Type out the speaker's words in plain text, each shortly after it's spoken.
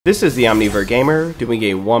This is the Omnivore Gamer doing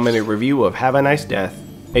a 1-minute review of Have a Nice Death,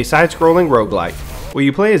 a side-scrolling roguelike, where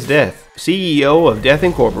you play as Death, CEO of Death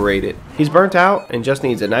Incorporated. He's burnt out and just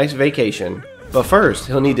needs a nice vacation. But first,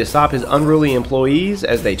 he'll need to stop his unruly employees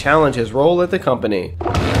as they challenge his role at the company.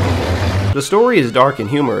 The story is dark and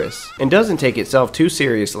humorous, and doesn't take itself too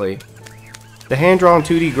seriously. The hand-drawn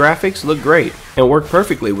 2D graphics look great, and work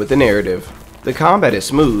perfectly with the narrative. The combat is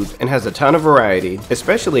smooth and has a ton of variety,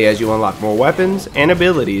 especially as you unlock more weapons and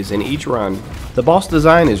abilities in each run. The boss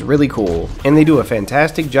design is really cool, and they do a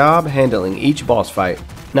fantastic job handling each boss fight.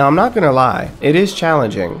 Now I'm not gonna lie, it is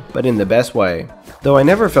challenging, but in the best way. Though I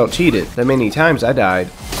never felt cheated the many times I died.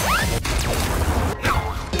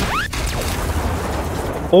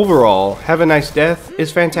 Overall, Have a Nice Death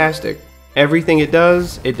is fantastic. Everything it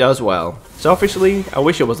does well. Selfishly, I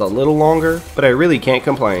wish it was a little longer, but I really can't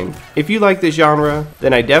complain. If you like this genre,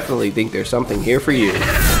 then I definitely think there's something here for you.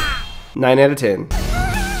 9 out of 10.